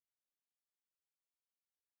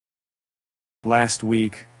Last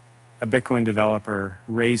week, a Bitcoin developer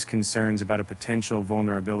raised concerns about a potential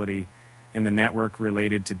vulnerability in the network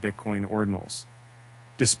related to Bitcoin Ordinals.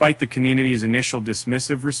 Despite the community's initial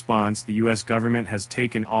dismissive response, the U.S. government has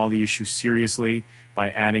taken all the issue seriously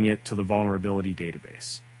by adding it to the vulnerability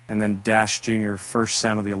database. And then Dash Jr. first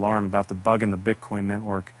sounded the alarm about the bug in the Bitcoin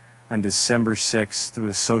network on December 6th through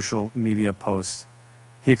a social media post.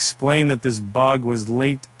 He explained that this bug was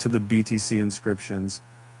linked to the BTC inscriptions,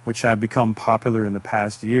 which have become popular in the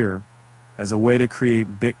past year as a way to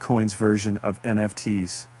create Bitcoin's version of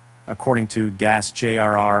NFTs. According to Gas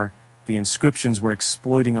JRR, the inscriptions were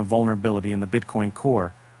exploiting a vulnerability in the Bitcoin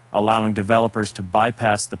core, allowing developers to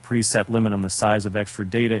bypass the preset limit on the size of extra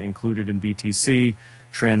data included in BTC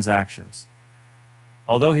transactions.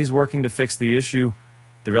 Although he's working to fix the issue,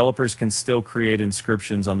 developers can still create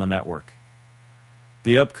inscriptions on the network.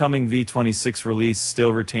 The upcoming V26 release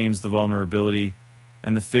still retains the vulnerability,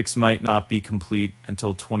 and the fix might not be complete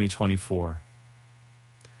until 2024.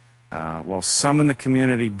 While some in the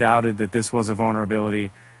community doubted that this was a vulnerability,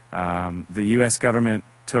 the U.S. government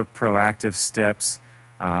took proactive steps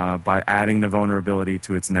by adding the vulnerability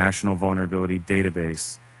to its National Vulnerability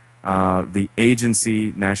Database. The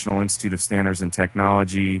agency, National Institute of Standards and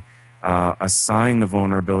Technology, assigned the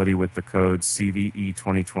vulnerability with the code CVE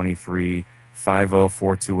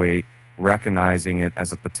 2023-50428, recognizing it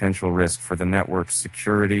as a potential risk for the network's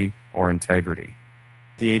security or integrity.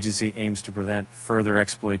 The agency aims to prevent further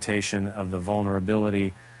exploitation of the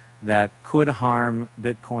vulnerability that could harm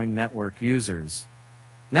Bitcoin network users.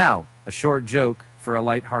 Now, a short joke for a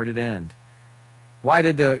lighthearted end. Why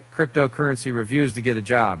did the cryptocurrency refuse to get a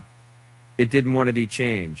job? It didn't want any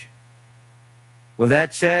change. With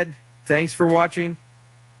that said, thanks for watching,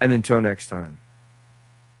 and until next time.